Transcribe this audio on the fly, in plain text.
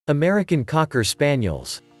American Cocker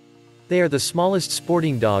Spaniels. They are the smallest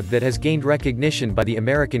sporting dog that has gained recognition by the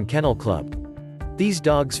American Kennel Club. These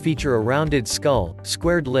dogs feature a rounded skull,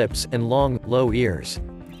 squared lips, and long, low ears.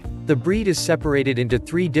 The breed is separated into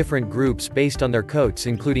 3 different groups based on their coats,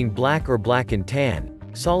 including black or black and tan,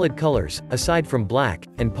 solid colors, aside from black,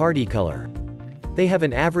 and party color. They have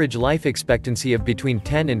an average life expectancy of between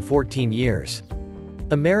 10 and 14 years.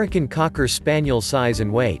 American Cocker Spaniel size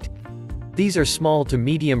and weight. These are small to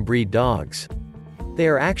medium breed dogs. They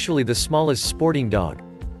are actually the smallest sporting dog.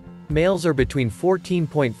 Males are between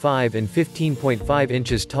 14.5 and 15.5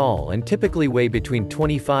 inches tall and typically weigh between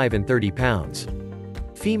 25 and 30 pounds.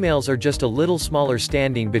 Females are just a little smaller,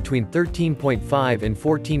 standing between 13.5 and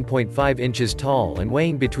 14.5 inches tall and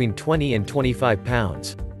weighing between 20 and 25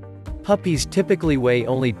 pounds. Puppies typically weigh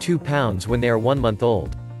only 2 pounds when they are 1 month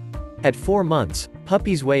old. At 4 months,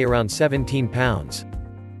 puppies weigh around 17 pounds.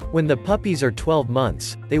 When the puppies are 12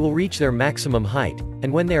 months, they will reach their maximum height,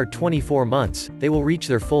 and when they are 24 months, they will reach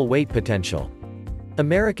their full weight potential.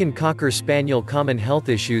 American Cocker Spaniel common health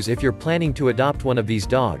issues. If you're planning to adopt one of these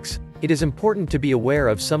dogs, it is important to be aware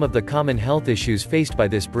of some of the common health issues faced by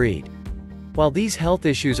this breed. While these health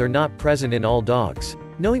issues are not present in all dogs,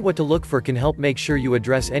 knowing what to look for can help make sure you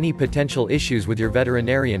address any potential issues with your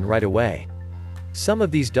veterinarian right away. Some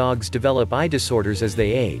of these dogs develop eye disorders as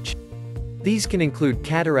they age. These can include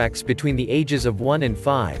cataracts between the ages of 1 and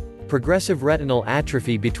 5, progressive retinal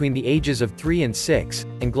atrophy between the ages of 3 and 6,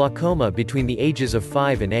 and glaucoma between the ages of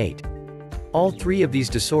 5 and 8. All 3 of these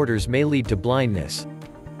disorders may lead to blindness.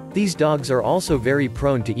 These dogs are also very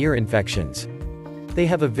prone to ear infections. They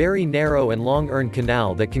have a very narrow and long ear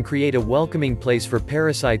canal that can create a welcoming place for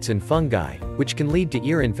parasites and fungi, which can lead to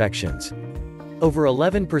ear infections. Over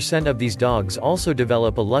 11% of these dogs also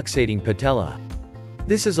develop a luxating patella.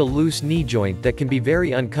 This is a loose knee joint that can be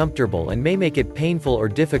very uncomfortable and may make it painful or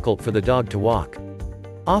difficult for the dog to walk.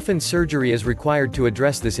 Often surgery is required to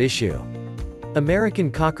address this issue. American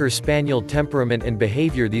Cocker Spaniel temperament and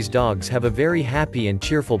behavior. These dogs have a very happy and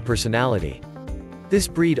cheerful personality. This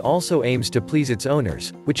breed also aims to please its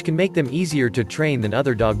owners, which can make them easier to train than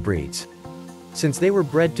other dog breeds. Since they were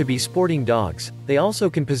bred to be sporting dogs, they also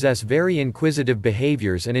can possess very inquisitive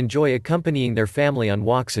behaviors and enjoy accompanying their family on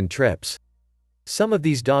walks and trips. Some of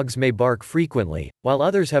these dogs may bark frequently, while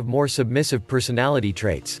others have more submissive personality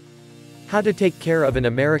traits. How to take care of an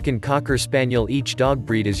American Cocker Spaniel. Each dog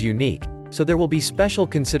breed is unique, so there will be special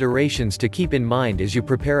considerations to keep in mind as you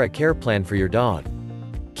prepare a care plan for your dog.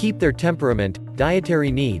 Keep their temperament,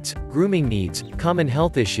 dietary needs, grooming needs, common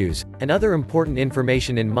health issues, and other important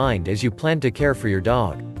information in mind as you plan to care for your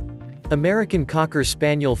dog. American Cocker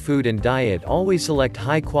Spaniel food and diet. Always select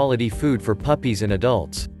high-quality food for puppies and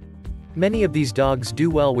adults. Many of these dogs do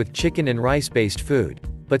well with chicken and rice-based food,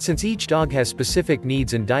 but since each dog has specific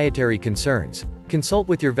needs and dietary concerns, consult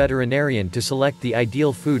with your veterinarian to select the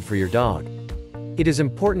ideal food for your dog. It is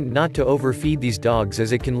important not to overfeed these dogs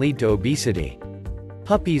as it can lead to obesity.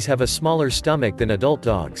 Puppies have a smaller stomach than adult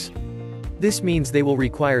dogs. This means they will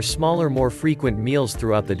require smaller, more frequent meals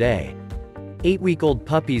throughout the day. 8-week-old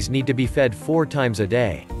puppies need to be fed 4 times a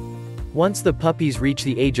day. Once the puppies reach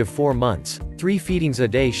the age of 4 months, 3 feedings a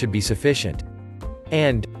day should be sufficient.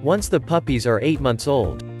 And, once the puppies are 8 months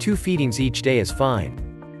old, 2 feedings each day is fine.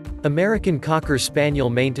 American Cocker Spaniel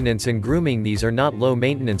maintenance and grooming. These are not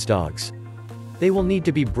low-maintenance dogs. They will need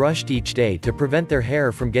to be brushed each day to prevent their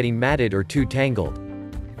hair from getting matted or too tangled.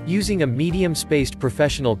 Using a medium-spaced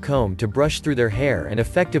professional comb to brush through their hair and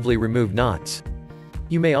effectively remove knots.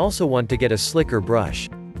 You may also want to get a slicker brush.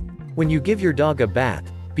 When you give your dog a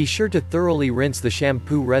bath, be sure to thoroughly rinse the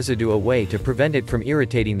shampoo residue away to prevent it from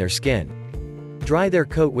irritating their skin. Dry their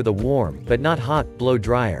coat with a warm, but not hot, blow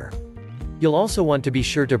dryer. You'll also want to be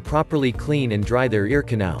sure to properly clean and dry their ear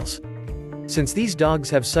canals. Since these dogs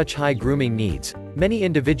have such high grooming needs, many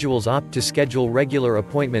individuals opt to schedule regular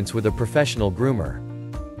appointments with a professional groomer.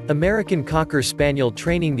 American Cocker Spaniel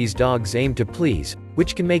training. These dogs aim to please,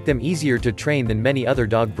 which can make them easier to train than many other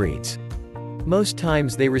dog breeds. Most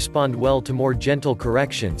times they respond well to more gentle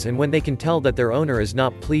corrections and when they can tell that their owner is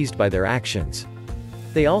not pleased by their actions.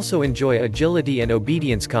 They also enjoy agility and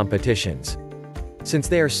obedience competitions. Since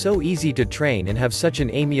they are so easy to train and have such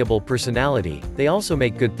an amiable personality, they also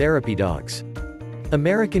make good therapy dogs.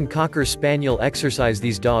 American Cocker Spaniel exercise.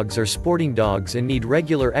 These dogs are sporting dogs and need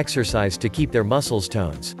regular exercise to keep their muscles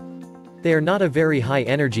toned. They are not a very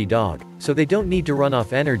high-energy dog, so they don't need to run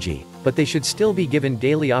off energy, but they should still be given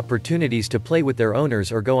daily opportunities to play with their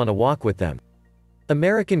owners or go on a walk with them.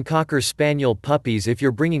 American Cocker Spaniel puppies. If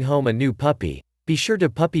you're bringing home a new puppy, be sure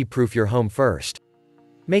to puppy-proof your home first.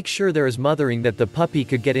 Make sure there is mothering that the puppy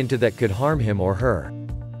could get into that could harm him or her.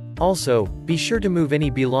 Also, be sure to move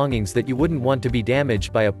any belongings that you wouldn't want to be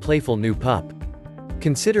damaged by a playful new pup.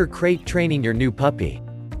 Consider crate training your new puppy.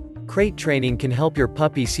 Crate training can help your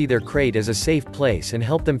puppy see their crate as a safe place and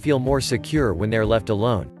help them feel more secure when they're left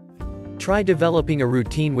alone. Try developing a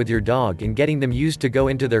routine with your dog and getting them used to go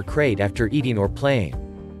into their crate after eating or playing.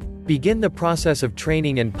 Begin the process of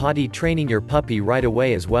training and potty training your puppy right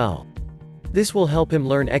away as well. This will help him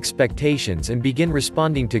learn expectations and begin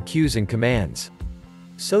responding to cues and commands.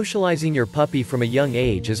 Socializing your puppy from a young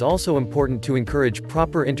age is also important to encourage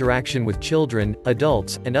proper interaction with children,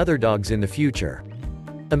 adults, and other dogs in the future.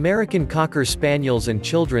 American Cocker Spaniels and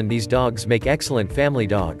children. These dogs make excellent family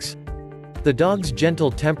dogs. The dog's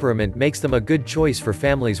gentle temperament makes them a good choice for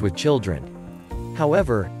families with children.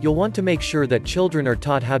 However, you'll want to make sure that children are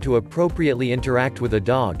taught how to appropriately interact with a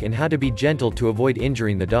dog and how to be gentle to avoid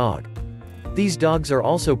injuring the dog. These dogs are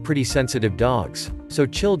also pretty sensitive dogs, so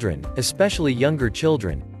children, especially younger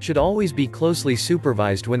children, should always be closely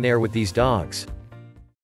supervised when they are with these dogs.